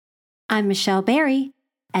I'm Michelle Berry,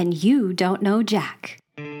 and you don't know Jack.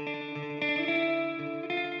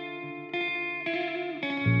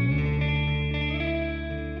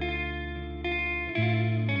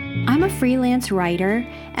 I'm a freelance writer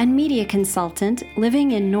and media consultant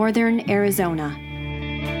living in northern Arizona.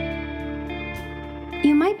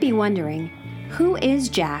 You might be wondering, who is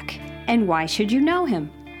Jack and why should you know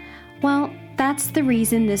him? Well, that's the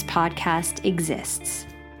reason this podcast exists.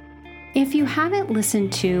 If you haven't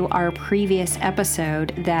listened to our previous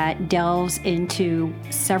episode that delves into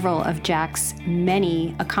several of Jack's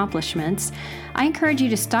many accomplishments, I encourage you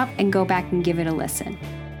to stop and go back and give it a listen.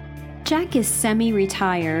 Jack is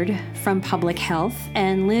semi-retired from public health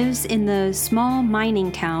and lives in the small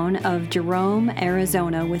mining town of Jerome,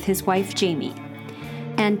 Arizona with his wife Jamie.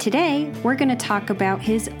 And today, we're going to talk about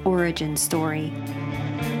his origin story.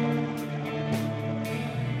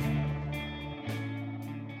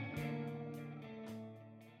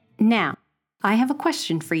 Now, I have a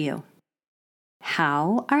question for you.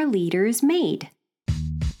 How are leaders made?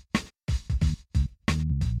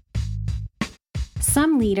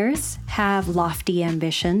 Some leaders have lofty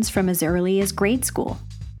ambitions from as early as grade school.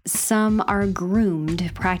 Some are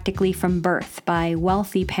groomed practically from birth by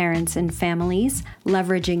wealthy parents and families,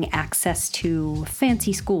 leveraging access to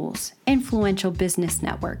fancy schools, influential business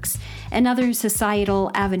networks, and other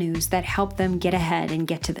societal avenues that help them get ahead and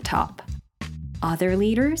get to the top. Other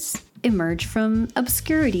leaders emerge from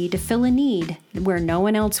obscurity to fill a need where no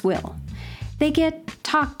one else will. They get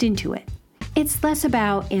talked into it. It's less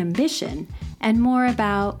about ambition and more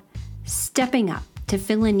about stepping up to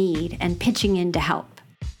fill a need and pitching in to help.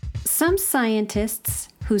 Some scientists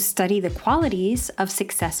who study the qualities of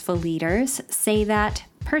successful leaders say that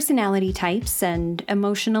personality types and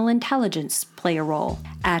emotional intelligence play a role.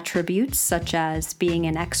 Attributes such as being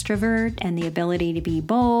an extrovert and the ability to be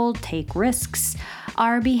bold, take risks,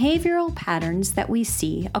 are behavioral patterns that we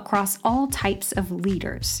see across all types of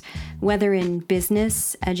leaders, whether in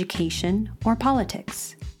business, education, or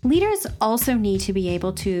politics. Leaders also need to be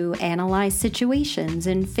able to analyze situations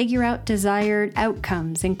and figure out desired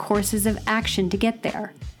outcomes and courses of action to get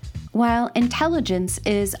there. While intelligence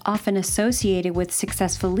is often associated with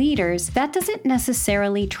successful leaders, that doesn't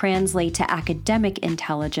necessarily translate to academic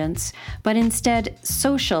intelligence, but instead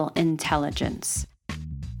social intelligence.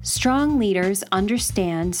 Strong leaders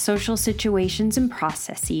understand social situations and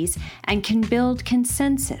processes and can build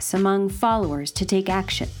consensus among followers to take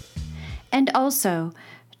action. And also,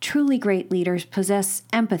 truly great leaders possess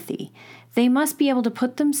empathy. They must be able to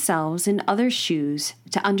put themselves in others' shoes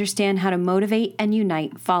to understand how to motivate and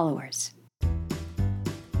unite followers.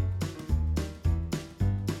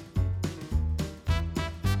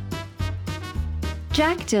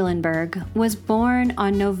 Jack Dillenberg was born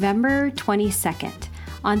on November 22nd,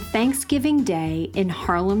 on Thanksgiving Day in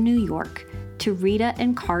Harlem, New York, to Rita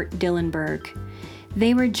and Cart Dillenberg.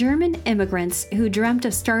 They were German immigrants who dreamt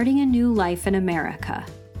of starting a new life in America.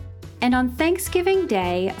 And on Thanksgiving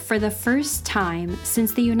Day, for the first time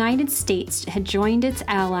since the United States had joined its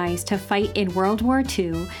allies to fight in World War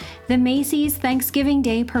II, the Macy's Thanksgiving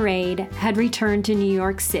Day Parade had returned to New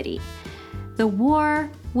York City. The war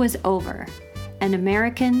was over, and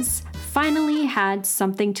Americans finally had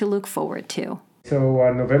something to look forward to. So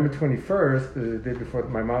on November 21st, the day before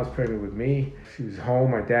my mom was pregnant with me, she was home.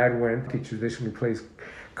 My dad went. He traditionally plays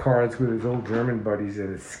cards with his old German buddies at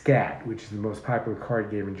a Skat, which is the most popular card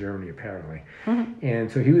game in Germany, apparently. Mm-hmm. And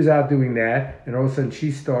so he was out doing that, and all of a sudden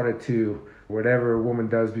she started to, whatever a woman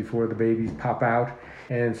does before the babies pop out.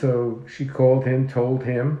 And so she called him, told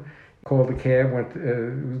him, called the cab,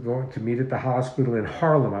 was going to meet at the hospital in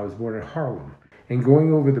Harlem. I was born in Harlem. And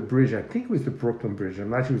going over the bridge, I think it was the Brooklyn Bridge, I'm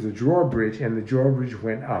not sure, it was a drawbridge, and the drawbridge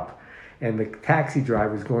went up. And the taxi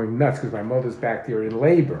driver was going nuts because my mother's back there in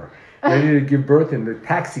labor, ready to give birth in the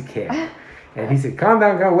taxi cab. And he said, calm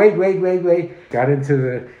down, wait. Got into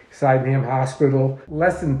the Sydenham Hospital.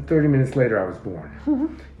 Less than 30 minutes later, I was born.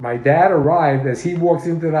 Mm-hmm. My dad arrived. As he walks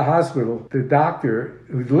into the hospital, the doctor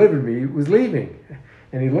who delivered me was leaving.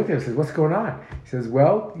 And he looked at him and said, what's going on? He says,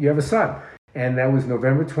 well, you have a son. And that was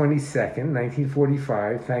November 22nd,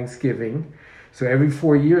 1945, Thanksgiving. So every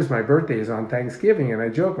 4 years, my birthday is on Thanksgiving. And I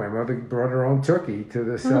joke, my mother brought her own turkey to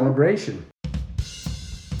the celebration.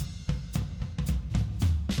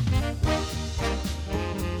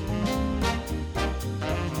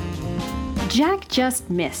 Jack just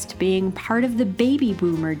missed being part of the baby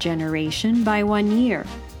boomer generation by 1 year.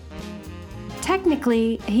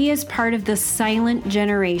 Technically, he is part of the silent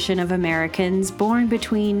generation of Americans born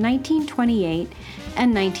between 1928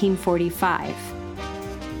 and 1945.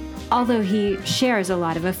 Although he shares a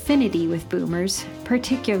lot of affinity with boomers,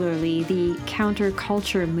 particularly the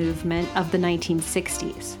counterculture movement of the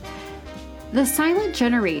 1960s. The silent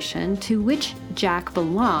generation to which Jack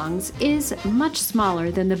belongs is much smaller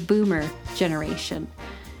than the boomer generation.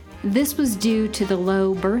 This was due to the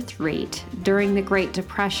low birth rate during the Great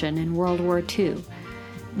Depression and World War II.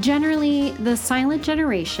 Generally, the silent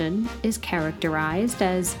generation is characterized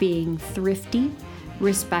as being thrifty,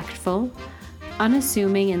 respectful,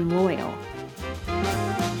 unassuming, and loyal.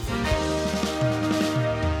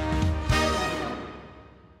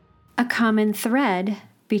 A common thread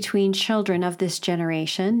between children of this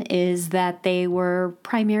generation is that they were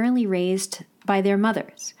primarily raised by their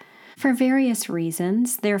mothers. For various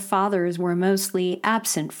reasons, their fathers were mostly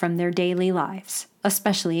absent from their daily lives,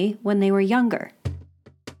 especially when they were younger.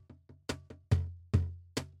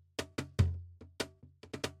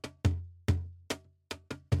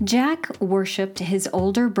 Jack worshipped his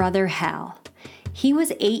older brother Hal. He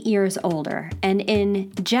was 8 years older, and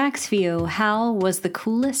in Jack's view, Hal was the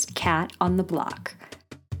coolest cat on the block.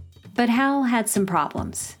 But Hal had some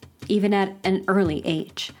problems, even at an early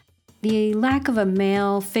age. The lack of a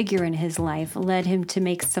male figure in his life led him to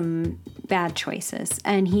make some bad choices,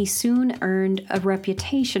 and he soon earned a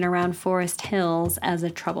reputation around Forest Hills as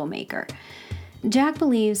a troublemaker. Jack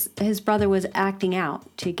believes his brother was acting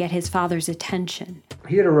out to get his father's attention.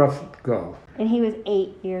 He had a rough go. And he was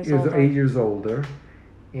 8 years older. older. He was 8 years older.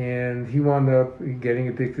 And he wound up getting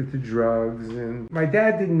addicted to drugs. And my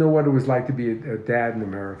dad didn't know what it was like to be a dad in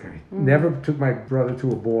America. Mm-hmm. Never took my brother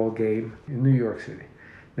to a ball game in New York City.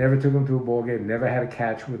 Never took him to a ball game. Never had a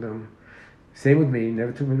catch with him. Same with me.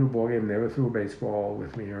 Never took me to a ball game. Never threw a baseball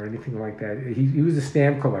with me or anything like that. He was a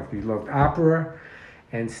stamp collector. He loved opera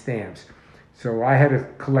and stamps. So I had to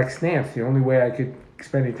collect stamps. The only way I could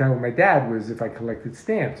spend any time with my dad was if I collected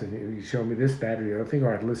stamps. And he'd show me this, that, or the other thing,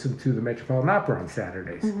 or I'd listen to the Metropolitan Opera on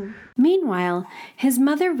Saturdays. Mm-hmm. Meanwhile, his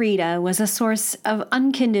mother, Rita, was a source of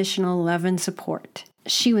unconditional love and support.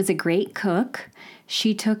 She was a great cook.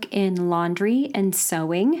 She took in laundry and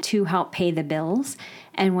sewing to help pay the bills.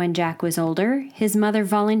 And when Jack was older, his mother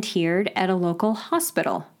volunteered at a local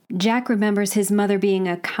hospital. Jack remembers his mother being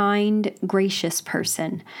a kind, gracious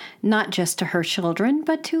person, not just to her children,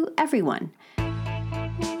 but to everyone.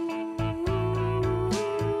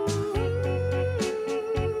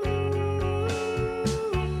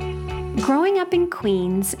 Growing up in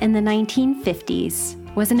Queens in the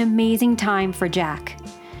 1950s was an amazing time for Jack.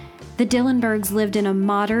 The Dillenbergs lived in a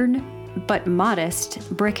modern but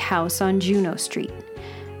modest brick house on Juno Street.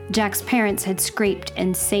 Jack's parents had scraped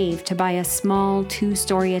and saved to buy a small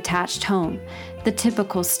 2-story attached home, the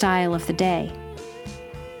typical style of the day.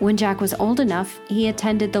 When Jack was old enough, he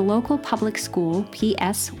attended the local public school,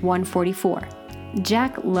 PS 144.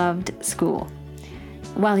 Jack loved school.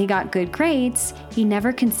 While he got good grades, he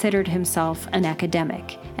never considered himself an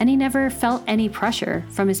academic, and he never felt any pressure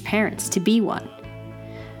from his parents to be one.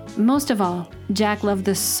 Most of all, Jack loved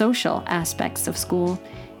the social aspects of school.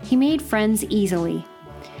 He made friends easily.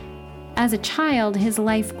 As a child, his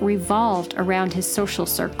life revolved around his social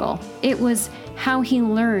circle. It was how he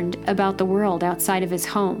learned about the world outside of his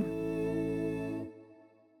home.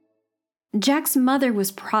 Jack's mother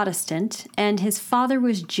was Protestant and his father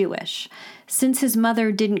was Jewish. Since his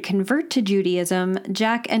mother didn't convert to Judaism,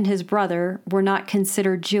 Jack and his brother were not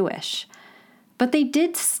considered Jewish. But they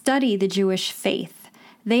did study the Jewish faith.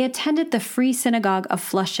 They attended the Free Synagogue of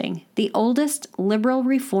Flushing, the oldest liberal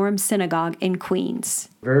Reform synagogue in Queens.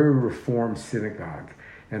 Very Reformed synagogue.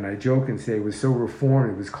 And I joke and say it was so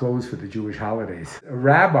Reformed it was closed for the Jewish holidays. A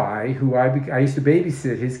rabbi who I used to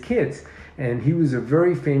babysit his kids. And he was a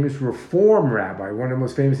very famous Reform rabbi, one of the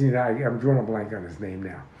most famous. I'm drawing a blank on his name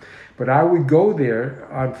now. But I would go there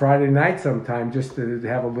on Friday night sometime just to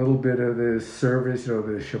have a little bit of the service or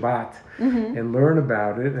the Shabbat and learn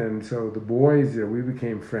about it. And so the boys, we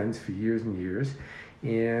became friends for years and years.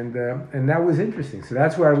 And that was interesting. So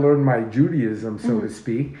that's where I learned my Judaism, so to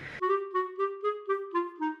speak.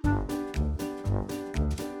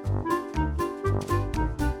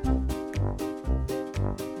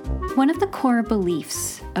 One of the core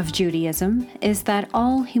beliefs of Judaism is that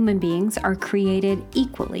all human beings are created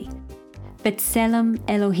equally. B'Tselem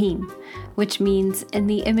Elohim, which means in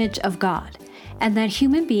the image of God, and that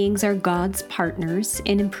human beings are God's partners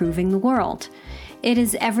in improving the world. It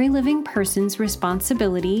is every living person's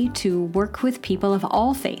responsibility to work with people of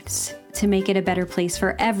all faiths to make it a better place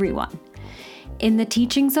for everyone. In the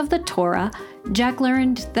teachings of the Torah, Jack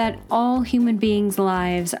learned that all human beings'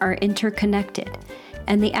 lives are interconnected,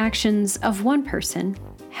 and the actions of one person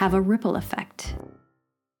have a ripple effect.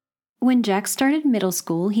 When Jack started middle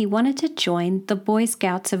school, he wanted to join the Boy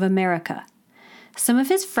Scouts of America. Some of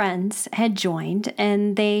his friends had joined,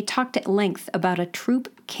 and they talked at length about a troop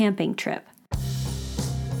camping trip.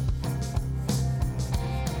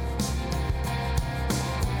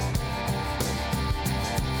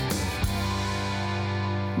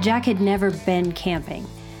 Jack had never been camping.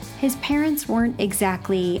 His parents weren't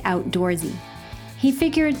exactly outdoorsy. He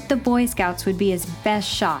figured the Boy Scouts would be his best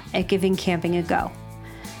shot at giving camping a go.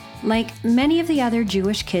 Like many of the other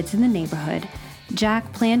Jewish kids in the neighborhood,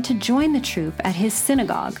 Jack planned to join the troop at his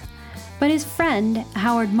synagogue, but his friend,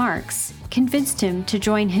 Howard Marks, convinced him to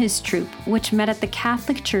join his troop, which met at the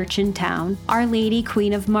Catholic church in town, Our Lady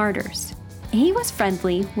Queen of Martyrs. He was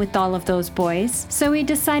friendly with all of those boys, so he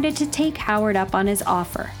decided to take Howard up on his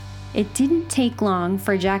offer. It didn't take long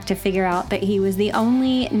for Jack to figure out that he was the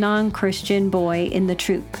only non-Christian boy in the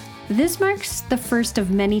troop. This marks the first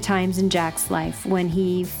of many times in Jack's life when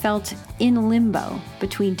he felt in limbo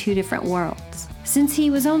between two different worlds. Since he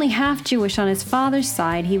was only half Jewish on his father's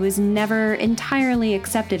side, he was never entirely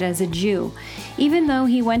accepted as a Jew, even though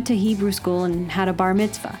he went to Hebrew school and had a bar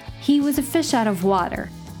mitzvah. He was a fish out of water,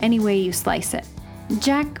 any way you slice it.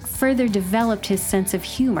 Jack further developed his sense of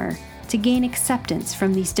humor to gain acceptance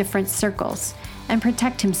from these different circles and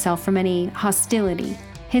protect himself from any hostility.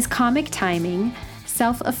 His comic timing,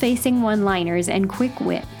 self-effacing one-liners, and quick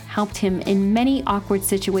wit helped him in many awkward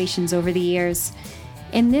situations over the years.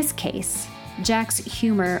 In this case, Jack's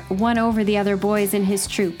humor won over the other boys in his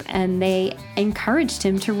troop, and they encouraged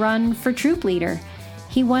him to run for troop leader.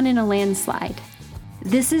 He won in a landslide.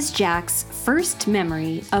 This is Jack's first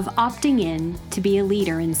memory of opting in to be a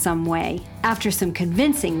leader in some way. After some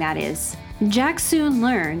convincing, that is. Jack soon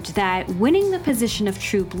learned that winning the position of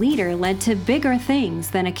troop leader led to bigger things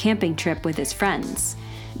than a camping trip with his friends.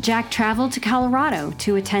 Jack traveled to Colorado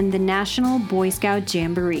to attend the National Boy Scout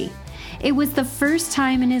Jamboree. It was the first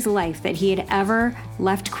time in his life that he had ever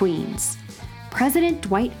left Queens. President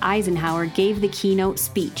Dwight Eisenhower gave the keynote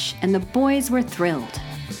speech, and the boys were thrilled.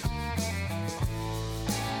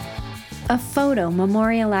 A photo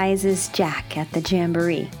memorializes Jack at the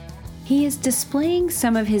Jamboree. He is displaying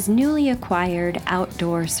some of his newly acquired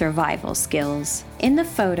outdoor survival skills. In the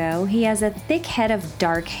photo, he has a thick head of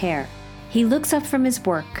dark hair. He looks up from his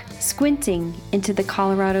work, squinting into the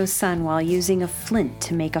Colorado sun while using a flint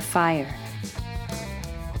to make a fire.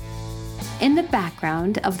 In the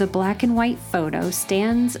background of the black and white photo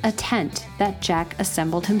stands a tent that Jack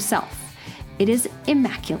assembled himself. It is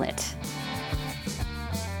immaculate.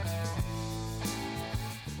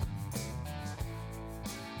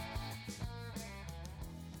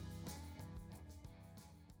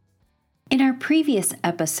 In our previous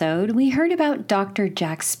episode, we heard about Dr.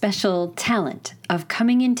 Jack's special talent of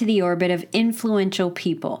coming into the orbit of influential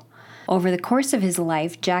people. Over the course of his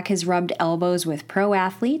life, Jack has rubbed elbows with pro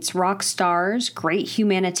athletes, rock stars, great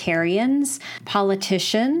humanitarians,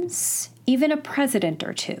 politicians, even a president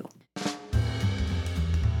or two.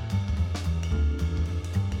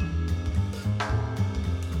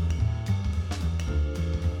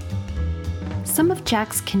 Some of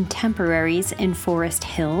Jack's contemporaries in Forest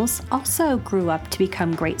Hills also grew up to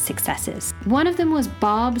become great successes. One of them was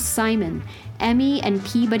Bob Simon, Emmy and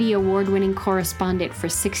Peabody Award-winning correspondent for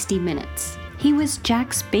 60 Minutes. He was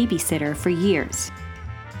Jack's babysitter for years.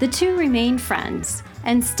 The two remained friends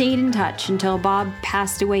and stayed in touch until Bob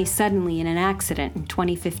passed away suddenly in an accident in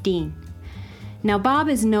 2015. Now, Bob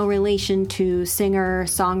is no relation to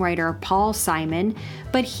singer-songwriter Paul Simon,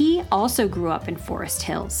 but he also grew up in Forest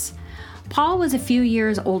Hills. Paul was a few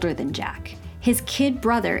years older than Jack. His kid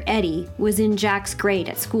brother, Eddie, was in Jack's grade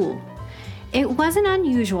at school. It wasn't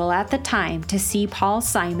unusual at the time to see Paul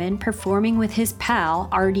Simon performing with his pal,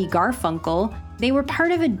 Artie Garfunkel. They were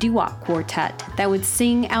part of a doo-wop quartet that would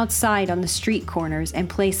sing outside on the street corners and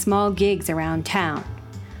play small gigs around town.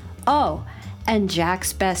 Oh, and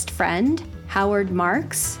Jack's best friend, Howard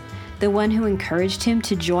Marks, the one who encouraged him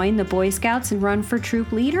to join the Boy Scouts and run for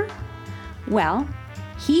troop leader? Well,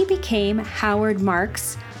 he became Howard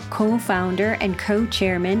Marks, co-founder and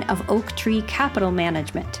co-chairman of Oaktree Capital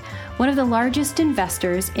Management, one of the largest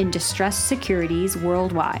investors in distressed securities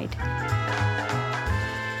worldwide.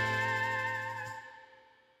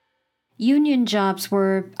 Union jobs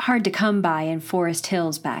were hard to come by in Forest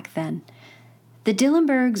Hills back then. The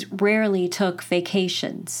Dillenbergs rarely took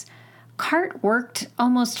vacations. Cart worked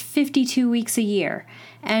almost 52 weeks a year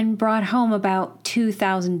and brought home about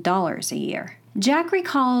 $2,000 a year. Jack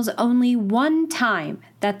recalls only one time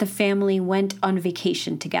that the family went on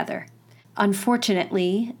vacation together.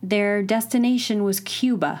 Unfortunately, their destination was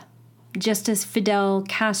Cuba, just as Fidel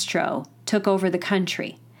Castro took over the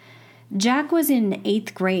country. Jack was in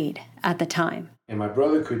 8th grade at the time. And my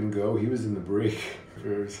brother couldn't go. He was in the brig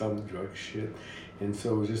for some drug shit. And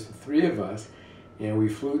so it was just the three of us, and we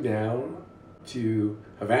flew down to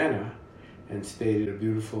Havana and stayed at a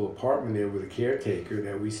beautiful apartment there with a caretaker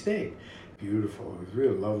that we stayed. Beautiful, it was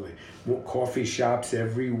really lovely. More coffee shops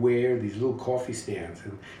everywhere, these little coffee stands.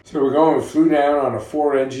 And so we flew down on a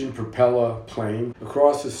 4-engine propeller plane.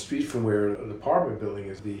 Across the street from where the apartment building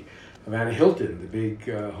is, the Havana Hilton, the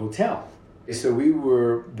big hotel. So we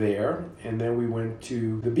were there, and then we went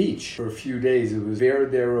to the beach for a few days. It was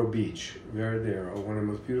Veradero Beach, Veradero, one of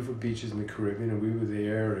the most beautiful beaches in the Caribbean, and we were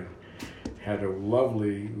there and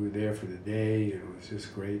we were there for the day, and it was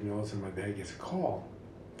just great. And all of a sudden my dad gets a call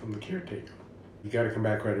from the caretaker. You got to come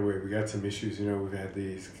back right away. We got some issues, we've had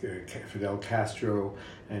these Fidel Castro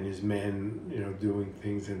and his men, doing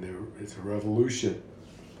things, and it's a revolution.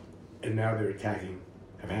 And now they're attacking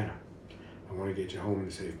Havana. I want to get you home in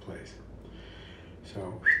a safe place.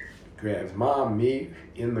 So grabs Mom, me,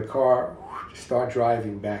 in the car, start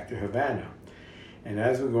driving back to Havana. And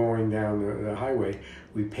as we're going down the highway,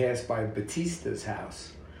 we pass by Batista's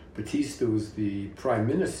house. Batista was the prime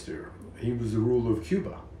minister. He was the ruler of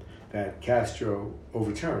Cuba that Castro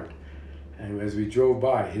overturned. And as we drove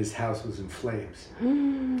by, his house was in flames.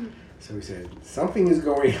 So we said, something is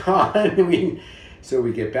going on. So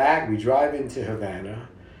we get back, we drive into Havana,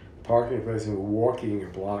 parking a place, and we're walking a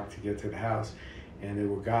block to get to the house. And there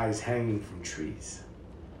were guys hanging from trees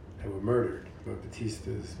that were murdered by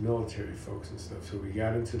Batista's military folks and stuff. So we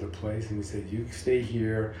got into the place and we said, you stay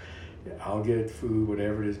here, I'll get food,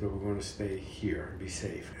 whatever it is, but we're going to stay here and be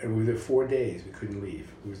safe. And we were there 4 days, we couldn't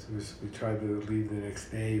leave. We tried to leave the next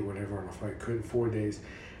day, whatever, on a flight, couldn't. 4 days,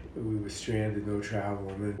 we were stranded, no travel.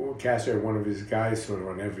 And then Castro had one of his guys sort of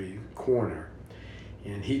on every corner.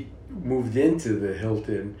 And he moved into the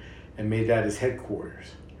Hilton and made that his headquarters.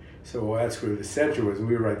 So that's where the center was, and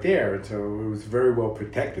we were right there, and so it was very well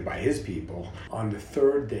protected by his people. On the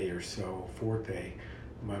third day or so, fourth day,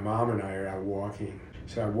 my mom and I are out walking.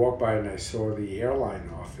 So I walked by and I saw the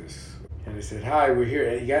airline office, and I said, hi, we're here.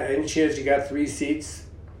 Any chance you got 3 seats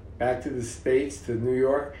back to the States, to New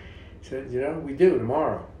York? He said, we do,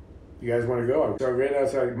 tomorrow. You guys want to go? So I ran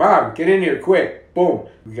outside, Mom, get in here, quick, boom.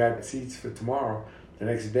 We got seats for tomorrow. The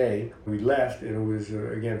next day, we left, and it was,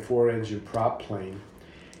 again, 4-engine prop plane.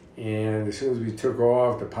 And as soon as we took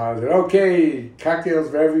off, the pilot said, okay, cocktails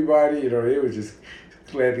for everybody. They were just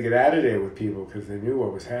glad to get out of there with people because they knew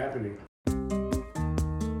what was happening.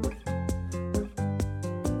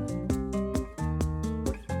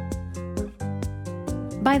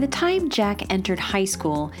 By the time Jack entered high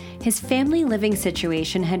school, his family living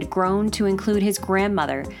situation had grown to include his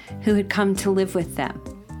grandmother, who had come to live with them.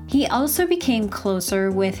 He also became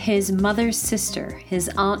closer with his mother's sister, his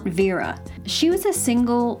Aunt Vera. She was a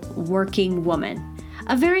single, working woman,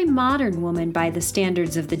 a very modern woman by the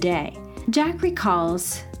standards of the day. Jack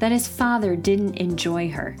recalls that his father didn't enjoy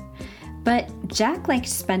her, but Jack liked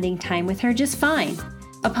spending time with her just fine.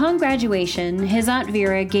 Upon graduation, his Aunt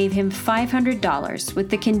Vera gave him $500 with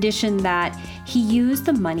the condition that he use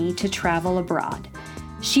the money to travel abroad.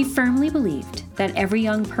 She firmly believed that every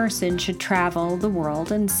young person should travel the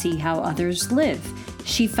world and see how others live.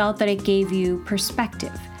 She felt that it gave you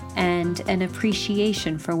perspective and an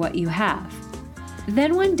appreciation for what you have.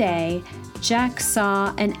 Then one day, Jack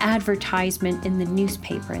saw an advertisement in the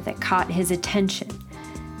newspaper that caught his attention.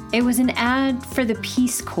 It was an ad for the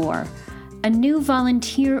Peace Corps, a new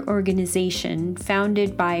volunteer organization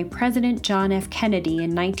founded by President John F. Kennedy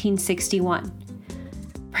in 1961.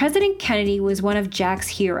 President Kennedy was one of Jack's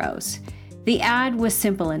heroes. The ad was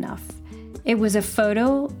simple enough. It was a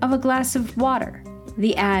photo of a glass of water.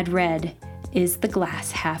 The ad read, "Is the glass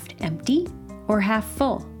half empty or half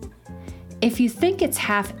full? If you think it's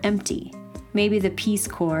half empty, maybe the Peace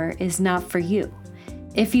Corps is not for you.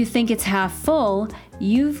 If you think it's half full,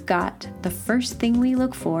 you've got the first thing we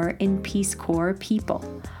look for in Peace Corps people,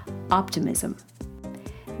 optimism."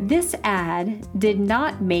 This ad did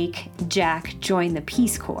not make Jack join the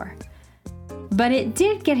Peace Corps, but it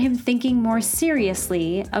did get him thinking more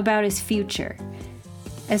seriously about his future.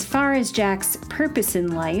 As far as Jack's purpose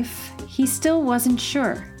in life, he still wasn't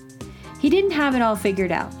sure. He didn't have it all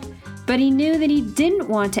figured out, but he knew that he didn't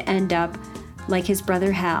want to end up like his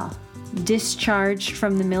brother Hal, discharged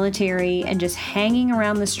from the military and just hanging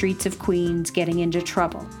around the streets of Queens getting into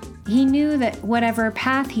trouble. He knew that whatever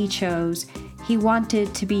path he chose, he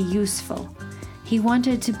wanted to be useful. He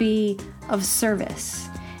wanted to be of service,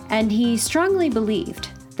 and he strongly believed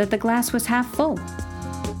that the glass was half full.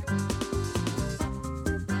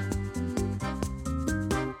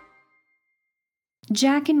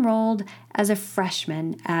 Jack enrolled as a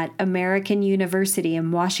freshman at American University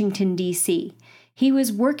in Washington, D.C. He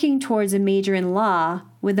was working towards a major in law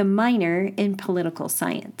with a minor in political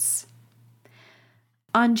science.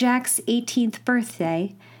 On Jack's 18th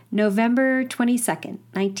birthday, November 22nd,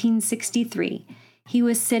 1963, he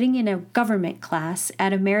was sitting in a government class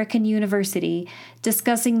at American University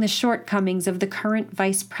discussing the shortcomings of the current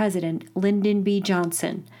Vice President, Lyndon B.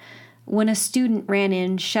 Johnson, when a student ran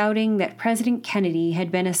in shouting that President Kennedy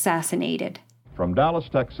had been assassinated. From Dallas,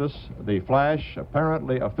 Texas, the flash,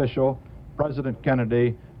 apparently official, President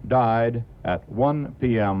Kennedy died at 1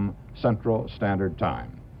 p.m. Central Standard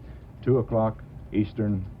Time, 2 o'clock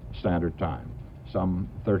Eastern Standard Time, some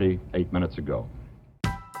 38 minutes ago.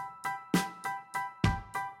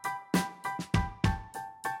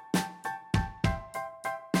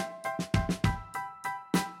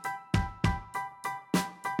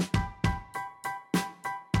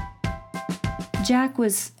 Jack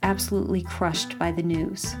was absolutely crushed by the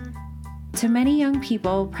news. To many young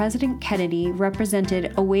people, President Kennedy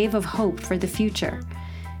represented a wave of hope for the future.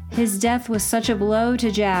 His death was such a blow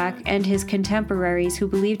to Jack and his contemporaries who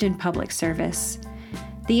believed in public service.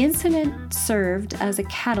 The incident served as a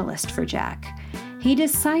catalyst for Jack. He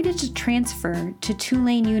decided to transfer to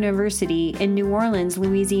Tulane University in New Orleans,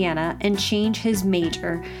 Louisiana, and change his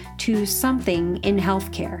major to something in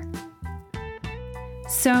healthcare.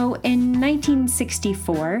 So in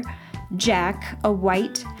 1964, Jack, a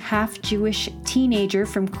white, half-Jewish teenager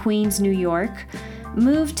from Queens, New York,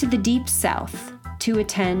 moved to the Deep South to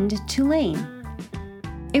attend Tulane.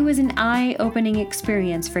 It was an eye-opening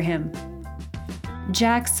experience for him.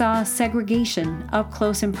 Jack saw segregation up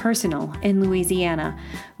close and personal in Louisiana,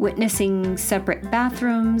 witnessing separate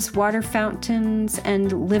bathrooms, water fountains,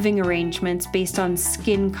 and living arrangements based on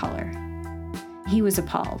skin color. He was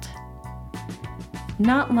appalled.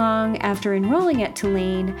 Not long after enrolling at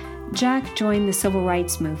Tulane, Jack joined the Civil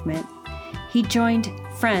Rights Movement. He joined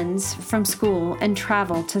friends from school and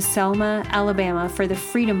traveled to Selma, Alabama for the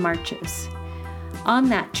Freedom Marches. On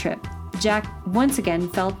that trip, Jack once again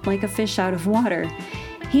felt like a fish out of water.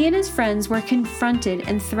 He and his friends were confronted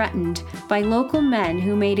and threatened by local men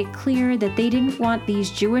who made it clear that they didn't want these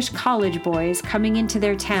Jewish college boys coming into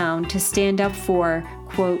their town to stand up for,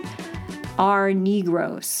 quote, our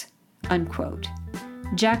Negroes, unquote.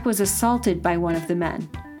 Jack was assaulted by one of the men.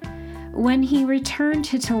 When he returned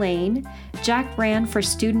to Tulane, Jack ran for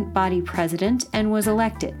student body president and was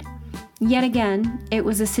elected. Yet again, it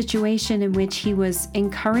was a situation in which he was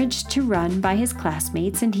encouraged to run by his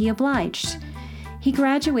classmates, and he obliged. He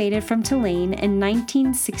graduated from Tulane in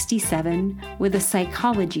 1967 with a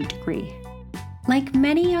psychology degree. Like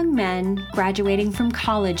many young men graduating from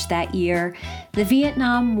college that year, the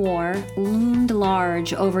Vietnam War loomed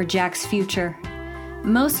large over Jack's future.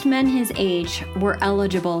 Most men his age were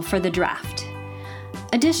eligible for the draft.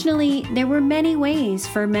 Additionally, there were many ways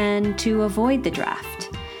for men to avoid the draft,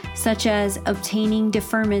 such as obtaining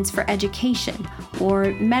deferments for education or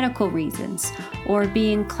medical reasons, or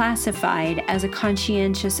being classified as a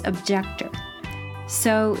conscientious objector.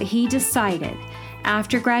 So he decided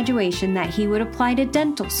after graduation that he would apply to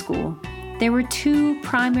dental school. There were two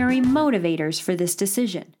primary motivators for this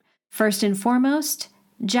decision. First and foremost,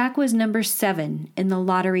 Jack was number 7 in the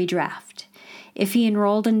lottery draft. If he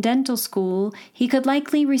enrolled in dental school, he could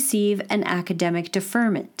likely receive an academic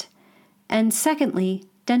deferment. And secondly,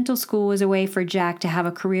 dental school was a way for Jack to have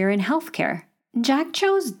a career in healthcare. Jack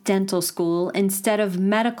chose dental school instead of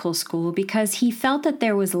medical school because he felt that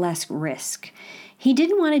there was less risk. He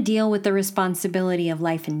didn't want to deal with the responsibility of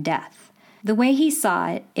life and death. The way he saw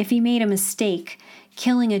it, if he made a mistake,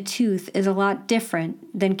 killing a tooth is a lot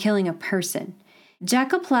different than killing a person.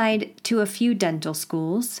 Jack applied to a few dental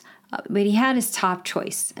schools, but he had his top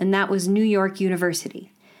choice, and that was New York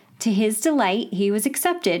University. To his delight, he was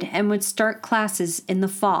accepted and would start classes in the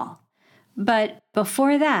fall. But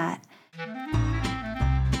before that,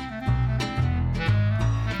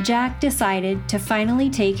 Jack decided to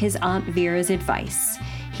finally take his Aunt Vera's advice.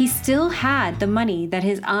 He still had the money that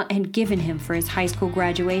his aunt had given him for his high school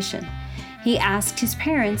graduation. He asked his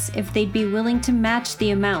parents if they'd be willing to match the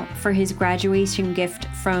amount for his graduation gift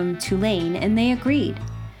from Tulane, and they agreed.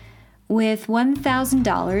 With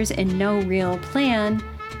 $1,000 and no real plan,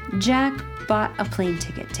 Jack bought a plane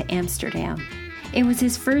ticket to Amsterdam. It was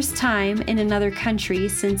his first time in another country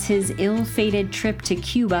since his ill-fated trip to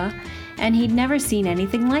Cuba, and he'd never seen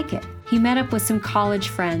anything like it. He met up with some college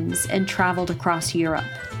friends and traveled across Europe.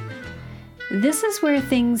 This is where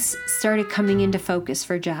things started coming into focus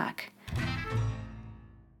for Jack.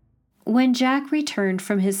 When Jack returned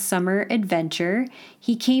from his summer adventure,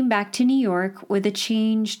 he came back to New York with a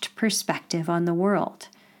changed perspective on the world.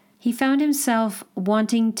 He found himself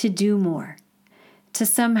wanting to do more, to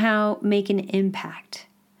somehow make an impact.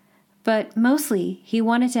 But mostly, he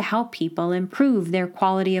wanted to help people improve their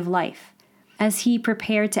quality of life. As he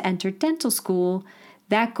prepared to enter dental school,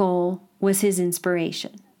 that goal was his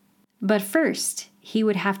inspiration. But first, he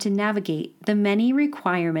would have to navigate the many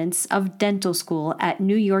requirements of dental school at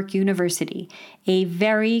New York University, a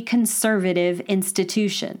very conservative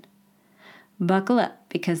institution. Buckle up,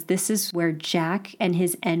 because this is where Jack and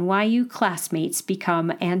his NYU classmates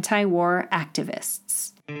become anti-war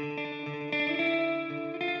activists.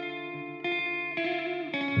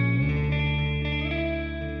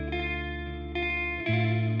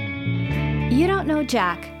 You Don't Know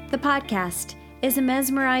Jack, the podcast, is a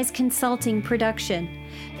Mesmerize Consulting production.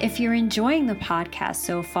 If you're enjoying the podcast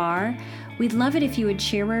so far, we'd love it if you would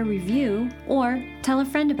share a review or tell a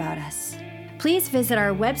friend about us. Please visit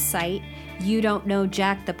our website,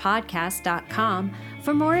 youdon'tknowjackthepodcast.com,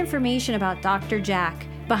 for more information about Dr. Jack,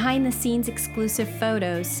 behind-the-scenes exclusive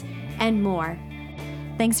photos, and more.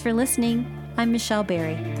 Thanks for listening. I'm Michelle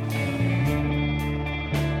Berry.